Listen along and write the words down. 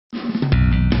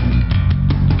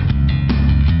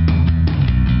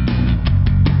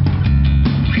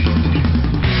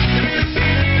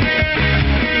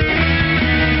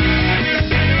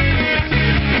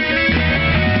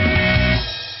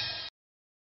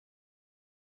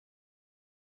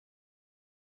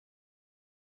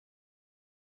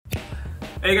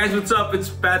Hey guys, what's up? It's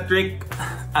Patrick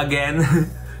again.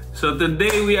 So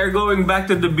today we are going back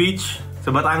to the beach.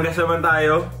 Sa Batangas naman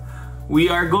tayo. We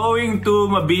are going to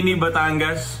Mabini,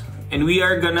 Batangas. And we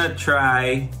are gonna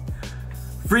try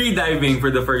free diving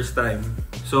for the first time.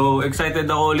 So excited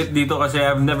ako ulit dito kasi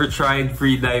I've never tried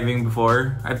free diving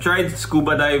before. I've tried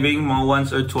scuba diving mga once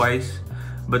or twice,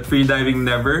 but free diving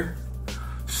never.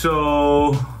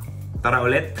 So tara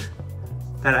ulit.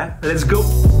 Tara, let's go!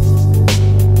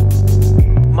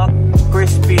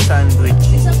 Crispy sandwich.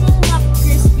 Isa pong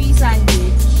crispy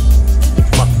sandwich.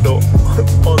 McDo.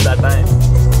 All that time.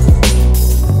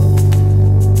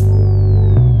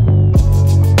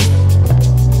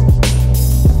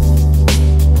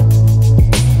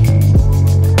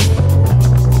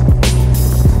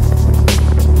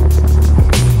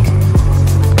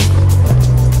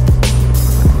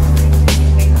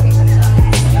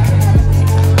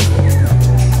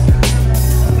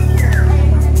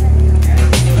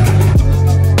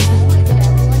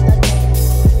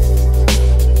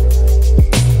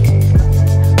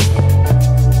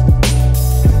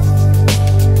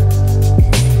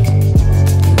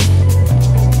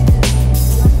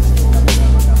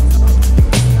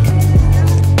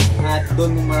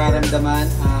 Doon mo mararamdaman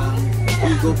ang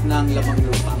higop ng lamang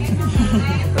lupa.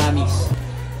 Promise.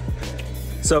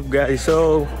 What's up guys?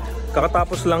 So,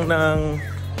 kakatapos lang ng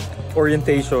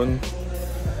orientation.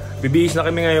 Bibihis na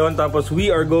kami ngayon tapos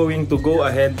we are going to go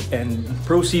ahead and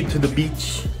proceed to the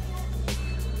beach.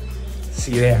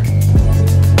 See you there.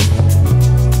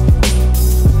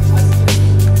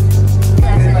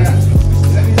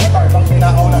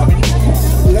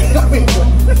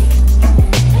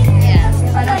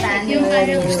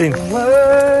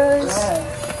 Words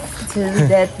till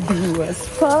that do us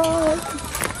part.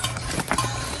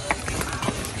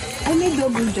 Ay, may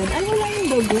double dyan. Ay, wala yung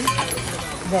double.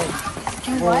 Then,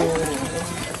 what?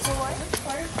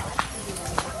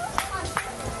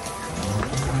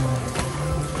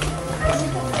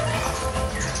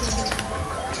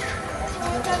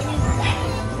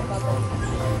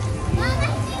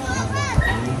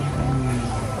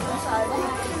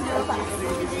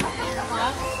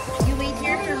 You wait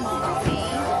here for mom, okay?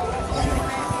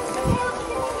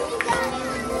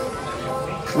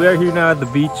 We are here now at the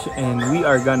beach and we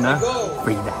are gonna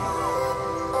free dive.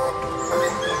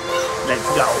 Let's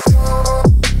go!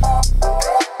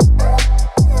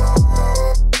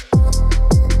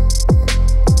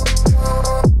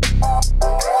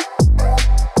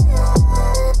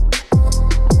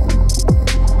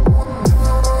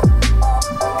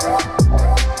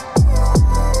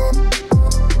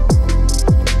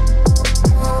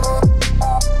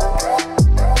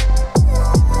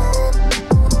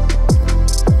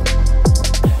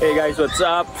 Hey guys, what's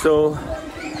up? So,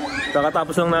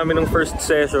 kakatapos lang namin ng first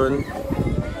session.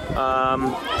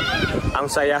 Ang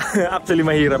saya. Actually,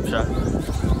 mahirap siya.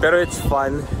 Pero it's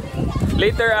fun.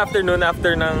 Later afternoon,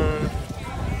 after ng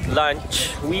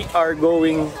lunch, we are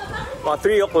going,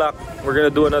 3 o'clock, we're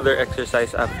gonna do another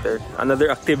exercise after.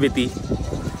 Another activity.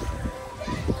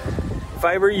 If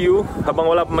I were you, habang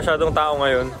wala pa masyadong tao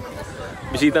ngayon,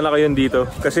 bisita na kayo dito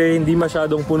kasi hindi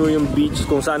masyadong puno yung beach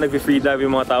kung saan nag-free dive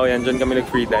yung mga tao yan. Diyan kami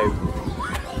nag-free dive.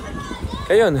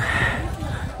 Ayun.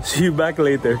 See you back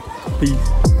later. Peace.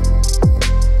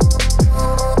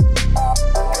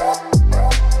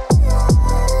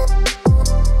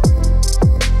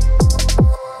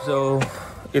 So,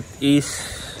 it is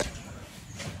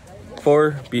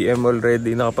 4 PM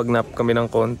already. Nakapag-nap kami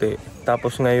ng konti.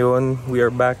 Tapos ngayon, we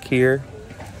are back here.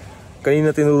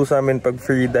 Kanina tinuro sa amin pag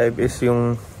free dive is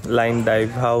yung line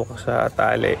dive, hawak sa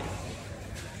tali.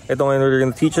 Ito ngayon we're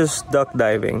gonna teach us duck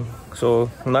diving.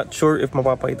 So, not sure if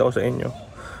mapapakita ko sa inyo.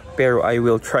 Pero I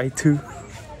will try to.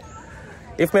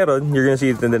 If meron, you're gonna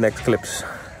see it in the next clips.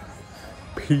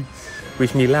 Peace.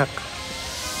 Wish me luck.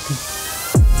 Peace.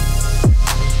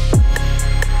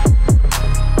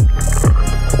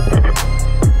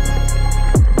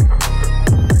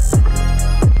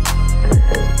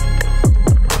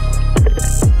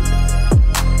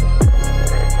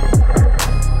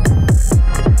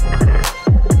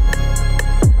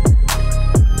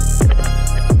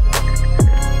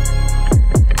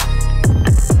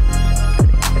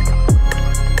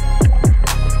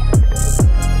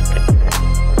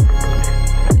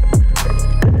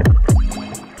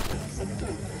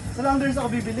 $100 ako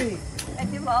bibili. Ay,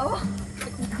 di ba?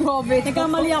 Grabe,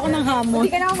 nagkamali ako ng hamon.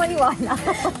 Hindi ka na ako maniwala.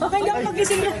 Bakit hindi ako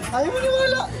magising na? Ayaw mo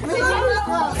niwala. Maniwala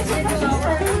ka.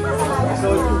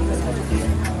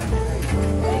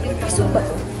 Piso ba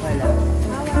ito? Wala.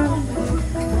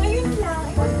 Ayun lang.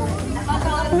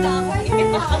 Nakakaroon na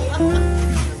ako.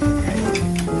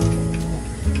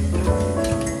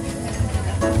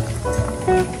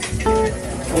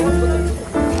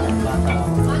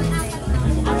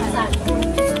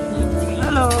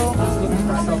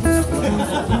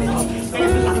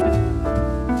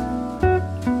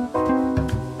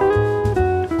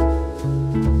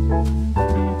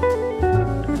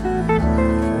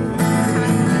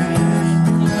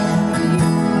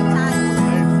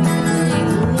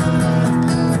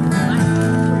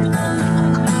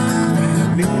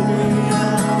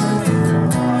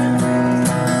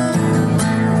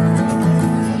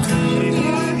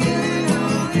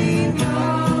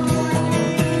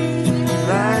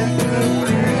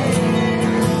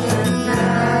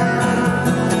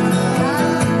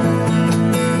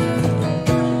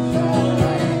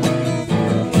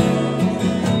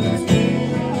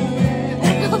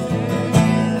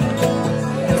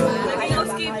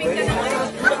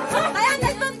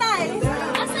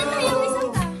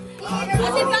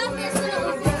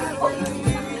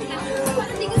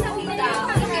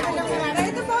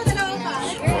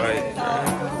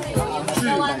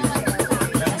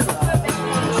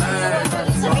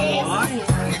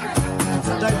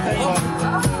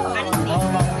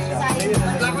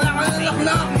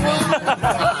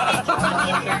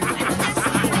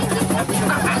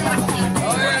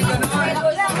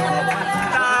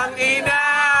 Tangina!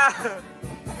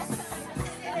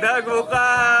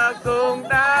 Nagmukha kong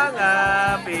tanga,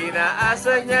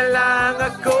 pinaasa niya lang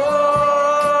ako.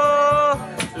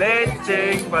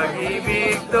 Lecheng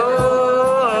pag-ibig to.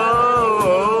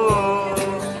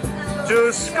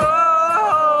 Diyos ko,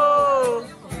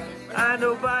 ano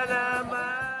ba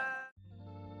naman?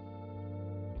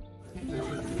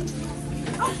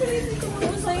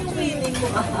 Kumusta yung feeling mo?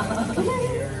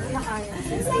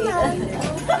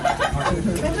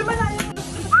 Medyo malayo.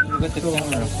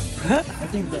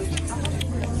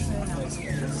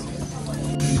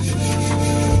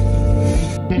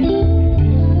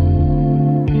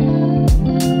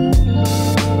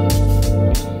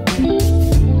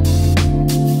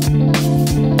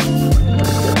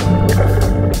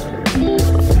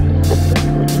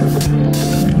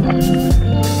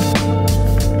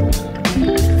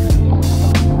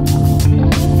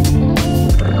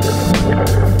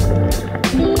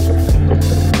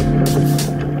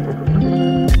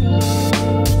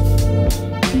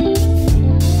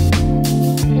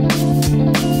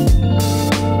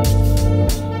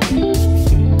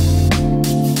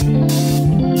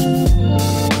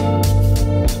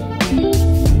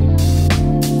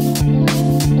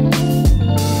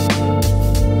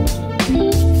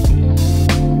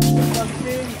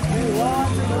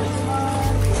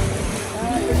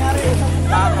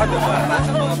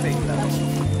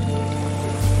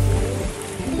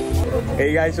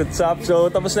 Hey guys, what's up?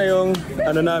 So tapos na yung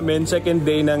ano namin, second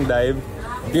day ng dive.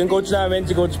 Yung coach namin,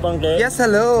 si Coach Pangke. Yes,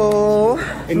 hello!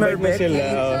 Invite mo sila.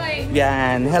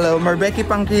 Yan, hello, Mabini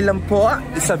Pangke lang po.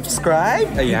 Subscribe.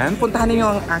 Ayan, puntahan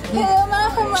niyo ang aking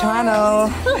channel.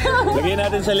 Lagyan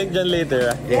natin sa link dyan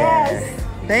later. Yes!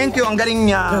 Thank you, ang galing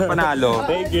niya, panalo.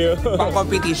 Thank you. Pang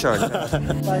competition.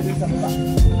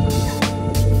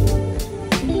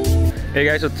 Hey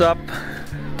guys, what's up?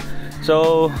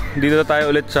 So, dito na tayo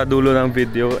ulit sa dulo ng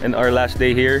video and our last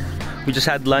day here. We just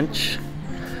had lunch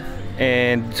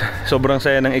and sobrang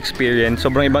saya ng experience.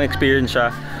 Sobrang ibang experience siya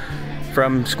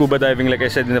from scuba diving. Like I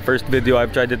said in the first video,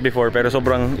 I've tried it before, pero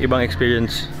sobrang ibang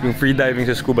experience yung free diving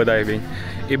sa scuba diving.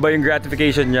 Iba yung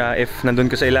gratification niya if nandun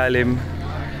ka sa ilalim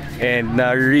and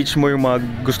na-reach mo yung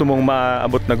mga gusto mong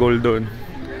maabot na goal doon.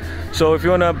 So if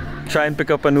you wanna try and pick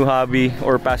up a new hobby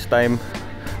or pastime,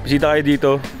 bisita kayo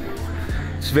dito.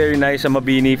 It's very nice sa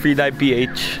Mabini, Freedive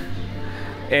PH.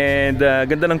 And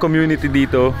ganda ng community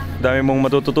dito. Dami mong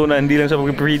matututunan, hindi lang sa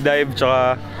freedive,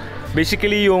 tsaka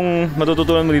basically yung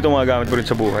matututunan mo dito mga gamit mo rin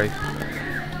sa buhay.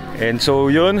 And so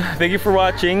yun, thank you for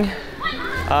watching.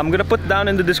 I'm gonna put down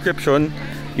in the description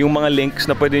yung mga links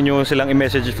na pwede nyo silang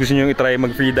i-message if gusto nyo i-try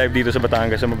mag freedive dito sa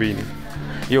Batangas sa Mabini.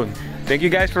 Yun, thank you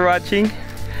guys for watching.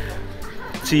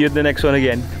 See you in the next one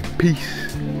again. Peace!